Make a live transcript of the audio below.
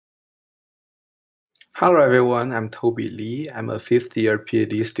Hello everyone, I'm Toby Lee. I'm a fifth-year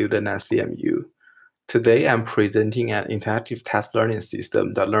PhD student at CMU. Today I'm presenting an interactive task learning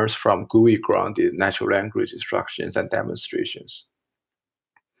system that learns from GUI-grounded natural language instructions and demonstrations.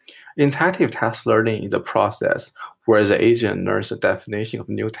 Interactive task learning is a process where the agent learns the definition of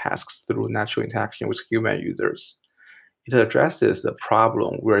new tasks through natural interaction with human users. It addresses the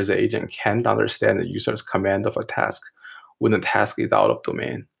problem where the agent can't understand the user's command of a task when the task is out of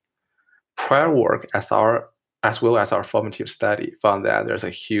domain. Prior work as well as our formative study found that there's a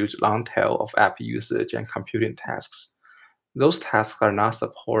huge long tail of app usage and computing tasks. Those tasks are not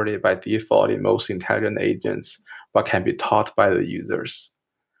supported by default in most intelligent agents, but can be taught by the users.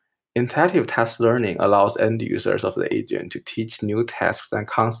 Interactive task learning allows end users of the agent to teach new tasks and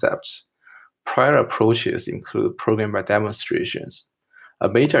concepts. Prior approaches include program by demonstrations. A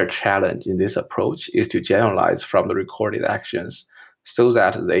major challenge in this approach is to generalize from the recorded actions so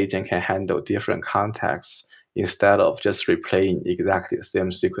that the agent can handle different contexts instead of just replaying exactly the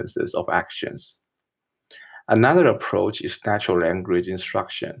same sequences of actions. Another approach is natural language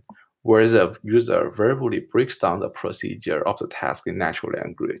instruction, where the user verbally breaks down the procedure of the task in natural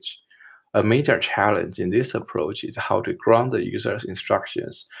language. A major challenge in this approach is how to ground the user's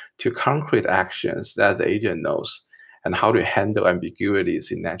instructions to concrete actions that the agent knows, and how to handle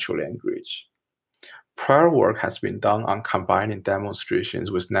ambiguities in natural language. Prior work has been done on combining demonstrations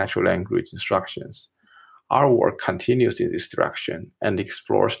with natural language instructions. Our work continues in this direction and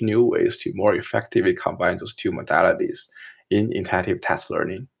explores new ways to more effectively combine those two modalities in interactive task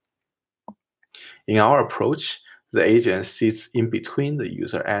learning. In our approach, the agent sits in between the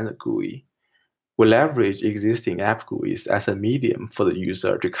user and the GUI. We leverage existing app GUIs as a medium for the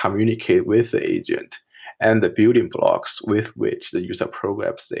user to communicate with the agent and the building blocks with which the user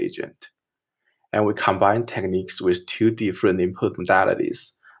programs the agent. And we combine techniques with two different input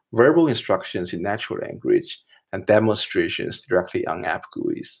modalities, verbal instructions in natural language and demonstrations directly on app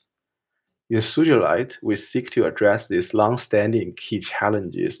GUIs. In SUGILITE, we seek to address these long-standing key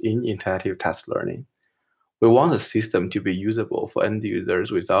challenges in interactive task learning. We want the system to be usable for end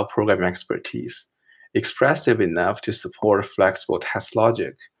users without programming expertise, expressive enough to support flexible task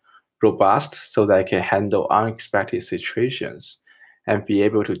logic, robust so that it can handle unexpected situations, and be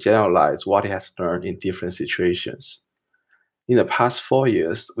able to generalize what it has learned in different situations. In the past 4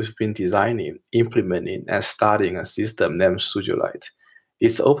 years, we've been designing, implementing, and studying a system named SUGILITE.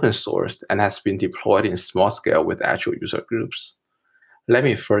 It's open sourced and has been deployed in small scale with actual user groups. Let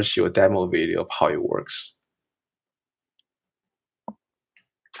me first show a demo video of how it works.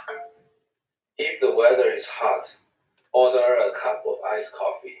 If the weather is hot, order a cup of iced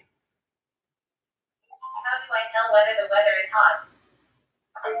coffee. How do I tell whether the weather is hot?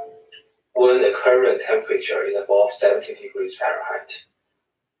 When the current temperature is above 70 degrees Fahrenheit.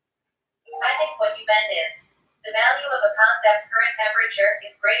 I think what you meant is, the value of a concept current temperature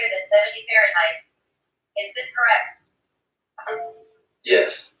is greater than 70 Fahrenheit. Is this correct?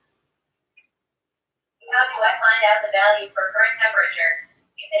 Yes. How do I find out the value for current temperature?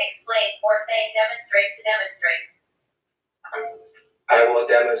 You can explain or say demonstrate to demonstrate. I will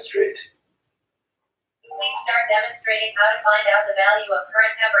demonstrate. Please start demonstrating how to find out the value of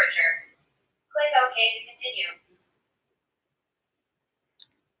current temperature. Click OK to continue.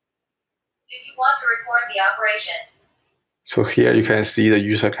 Do you want to record the operation? So here you can see the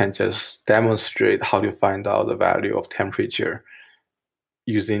user can just demonstrate how to find out the value of temperature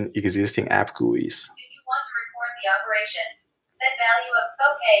using existing app GUIs. Do you want to record the operation? Set value of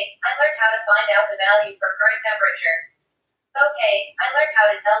OK, I learned how to find out the value for current temperature. OK, I learned how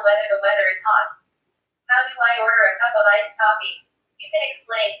to tell whether the weather is hot. How do I order a cup of iced coffee? You can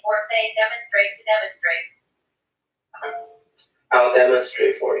explain or say demonstrate to demonstrate. I'll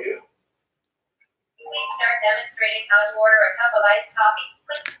demonstrate for you. Please start demonstrating how to order a cup of iced coffee.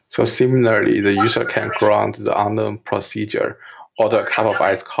 So similarly, the user can ground the unknown procedure, order a cup of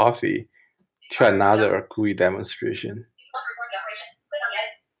iced coffee, to another GUI demonstration. Do you want to record the operation? Click on the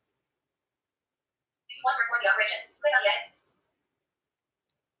edit. Do you want to record the operation? Click on the edit.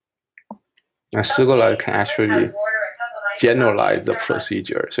 And SUGILITE can actually generalize the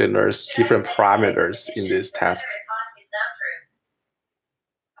procedure, so it learns different parameters in this task.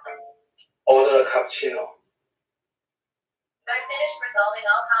 Order a cappuccino. I finished resolving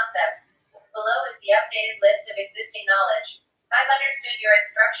all concepts. Below is the updated list of existing knowledge. I've understood your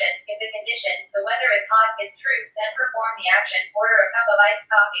instruction. If the condition, the weather is hot, is true, then perform the action, order a cup of iced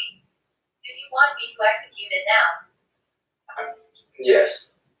coffee. Do you want me to execute it now?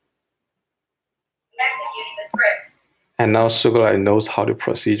 Yes. Executing the script. And now SUGILITE knows how to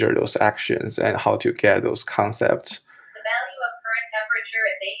procedure those actions and how to get those concepts. The value of current temperature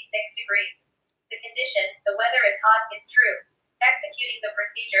is 86 degrees. The condition, the weather is hot, is true. Executing the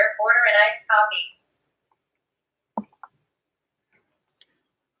procedure, order an iced coffee.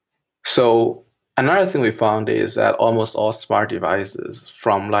 So another thing we found is that almost all smart devices,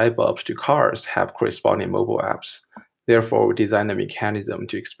 from light bulbs to cars, have corresponding mobile apps. Therefore, we designed a mechanism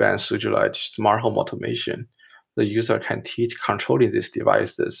to expand SUGILITE smart home automation. The user can teach controlling these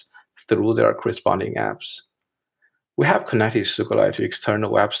devices through their corresponding apps. We have connected SUGILITE to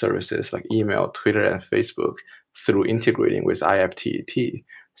external web services like email, Twitter, and Facebook through integrating with IFTTT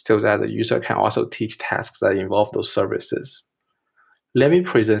so that the user can also teach tasks that involve those services. Let me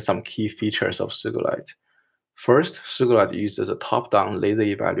present some key features of SUGILITE. First, SUGILITE uses a top-down laser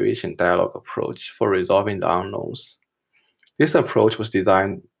evaluation dialog approach for resolving the unknowns. This approach was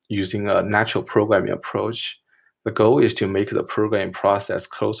designed using a natural programming approach. The goal is to make the programming process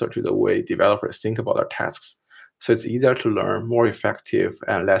closer to the way developers think about their tasks, so it's easier to learn, more effective,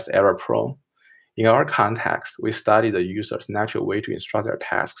 and less error-prone. In our context, we study the user's natural way to instruct their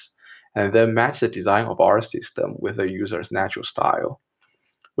tasks, and then match the design of our system with the user's natural style.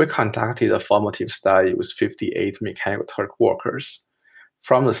 We conducted a formative study with 58 Mechanical Turk workers.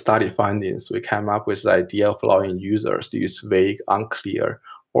 From the study findings, we came up with the idea of allowing users to use vague, unclear,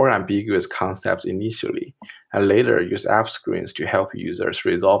 or ambiguous concepts initially, and later use app screens to help users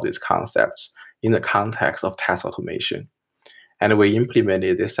resolve these concepts in the context of task automation. And we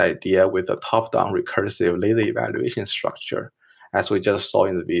implemented this idea with a top-down recursive laser evaluation structure, as we just saw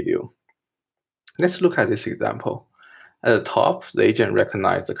in the video. Let's look at this example. At the top, the agent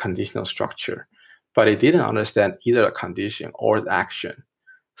recognized the conditional structure, but it didn't understand either the condition or the action.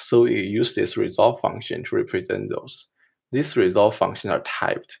 So it used this resolve function to represent those. These resolve functions are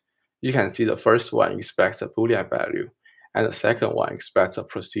typed. You can see the first one expects a Boolean value, and the second one expects a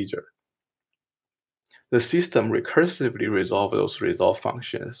procedure. The system recursively resolves those resolve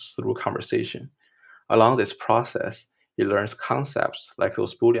functions through conversation. Along this process, it learns concepts like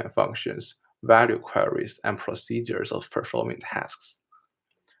those Boolean functions, value queries, and procedures of performing tasks.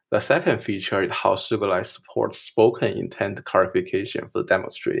 The second feature is how SUGILITE supports spoken intent clarification for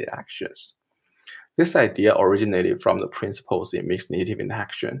demonstrated actions. This idea originated from the principles in mixed native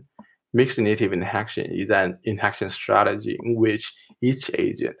interaction. Mixed native interaction is an interaction strategy in which each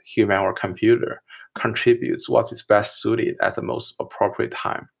agent, human or computer, contributes what is best suited at the most appropriate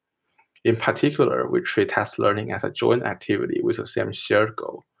time. In particular, we treat task learning as a joint activity with the same shared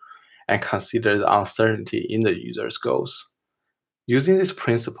goal, and consider the uncertainty in the user's goals. Using these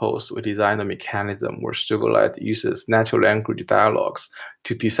principles, we designed a mechanism where SUGILITE uses natural language dialogues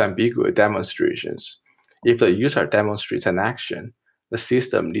to disambiguate demonstrations. If the user demonstrates an action, the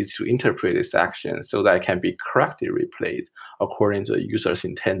system needs to interpret this action so that it can be correctly replayed according to the user's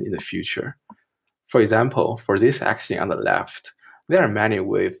intent in the future. For example, for this action on the left, there are many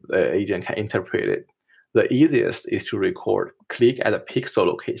ways the agent can interpret it. The easiest is to record click at the pixel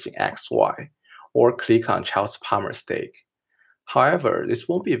location XY, or click on child's palm steak. However, this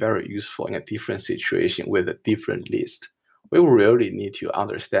won't be very useful in a different situation with a different list. We will really need to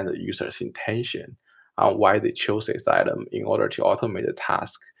understand the user's intention on why they chose this item in order to automate the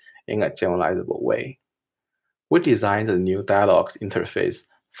task in a generalizable way. We designed the new dialogue interface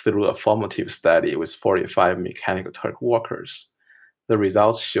through a formative study with 45 Mechanical Turk workers. The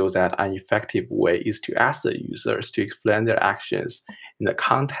results show that an effective way is to ask the users to explain their actions in the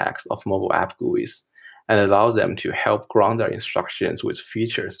context of mobile app GUIs, and allow them to help ground their instructions with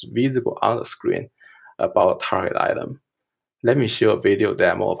features visible on the screen about a target item. Let me show a video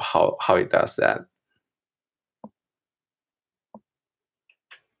demo of how it does that.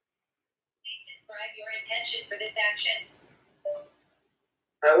 Please describe your intention for this action.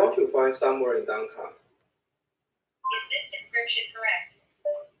 I want to find somewhere in downtown. Is this description correct?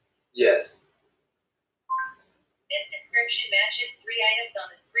 Yes. This description matches 3 items on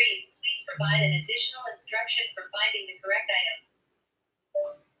the screen. Please provide an additional instruction for finding the correct item.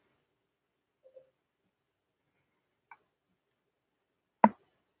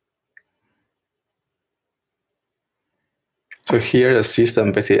 So here the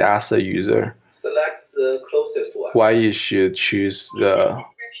system basically asks the user Select the closest one. why you should choose the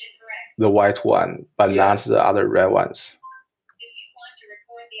white one, but not the other red ones. If you want to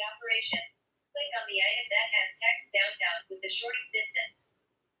record the operation, click on the item that has text downtown with the shortest distance.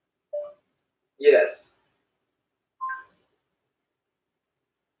 Yes.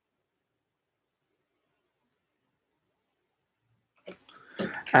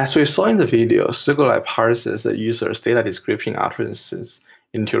 As we saw in the video, SUGILITE parses the user's data description utterances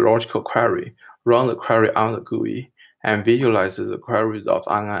into a logical query, runs the query on the GUI, and visualizes the query results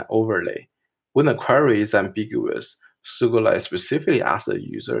on an overlay. When the query is ambiguous, SUGILITE specifically asks the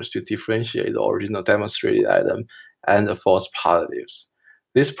users to differentiate the original demonstrated item and the false positives.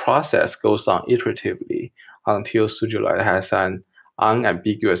 This process goes on iteratively until SUGILITE has an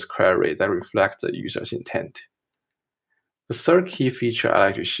unambiguous query that reflects the user's intent. The third key feature I'd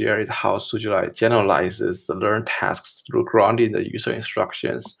like to share is how SUGILITE generalizes the learned tasks through grounding the user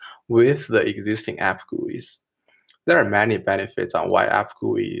instructions with the existing app GUIs. There are many benefits on why app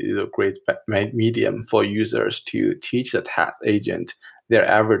GUI is a great medium for users to teach the agent their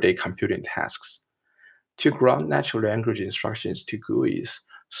everyday computing tasks. To ground natural language instructions to GUIs,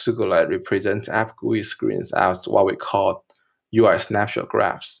 SUGILITE represents app GUI screens as what we call UI snapshot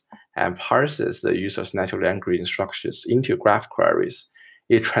graphs and parses the user's natural language instructions into graph queries.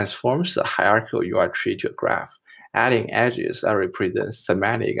 It transforms the hierarchical UI tree to a graph, adding edges that represent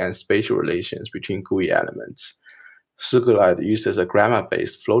semantic and spatial relations between GUI elements. SUGILITE uses a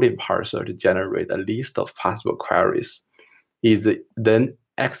grammar-based floating parser to generate a list of possible queries. It then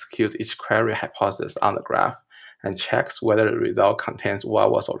executes each query hypothesis on the graph and checks whether the result contains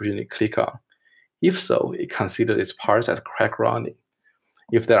what was originally clicked on. If so, it considers its parse as correct grounding.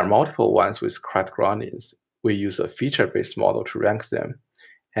 If there are multiple ones with correct groundings, we use a feature-based model to rank them.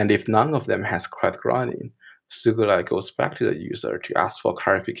 And if none of them has correct grounding, SUGILITE goes back to the user to ask for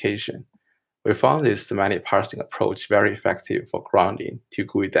clarification. We found this semantic parsing approach very effective for grounding to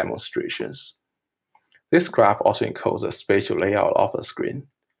GUI demonstrations. This graph also encodes a spatial layout of the screen.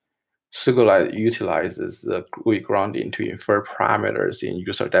 SUGILITE utilizes the GUI grounding to infer parameters in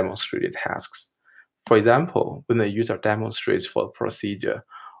user-demonstrated tasks. For example, when the user demonstrates for a procedure,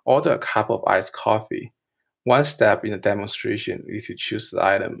 order a cup of iced coffee. One step in the demonstration is to choose the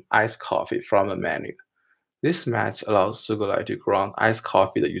item iced coffee from the menu. This match allows SUGILITE to ground iced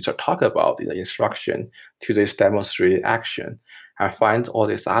coffee the user talked about in the instruction to this demonstrated action and finds all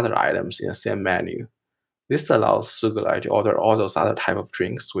these other items in the same menu. This allows SUGILITE to order all those other type of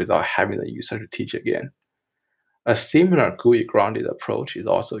drinks without having the user to teach again. A similar GUI-grounded approach is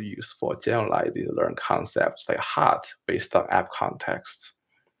also used for generalizing learned concepts like hot based on app contexts.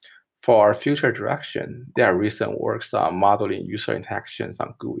 For our future direction, there are recent works on modeling user interactions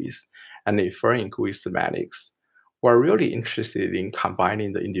on GUIs and inferring GUI semantics. We're really interested in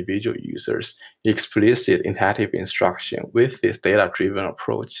combining the individual users' explicit interactive instruction with this data-driven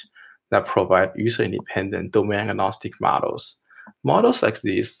approach that provide user-independent domain-agnostic models. Models like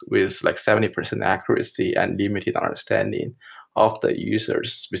this with like 70% accuracy and limited understanding of the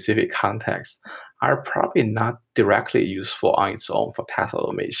user's specific context are probably not directly useful on its own for task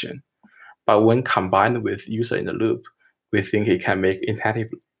automation. But when combined with user in the loop, we think it can make interactive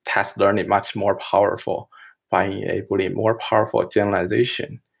task learning much more powerful by enabling more powerful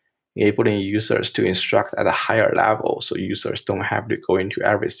generalization, enabling users to instruct at a higher level so users don't have to go into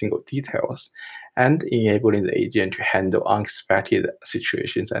every single details, and enabling the agent to handle unexpected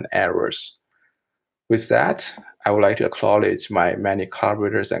situations and errors. With that, I would like to acknowledge my many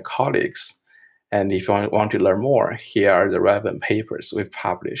collaborators and colleagues. And if you want to learn more, here are the relevant papers we've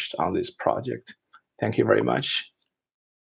published on this project. Thank you very much.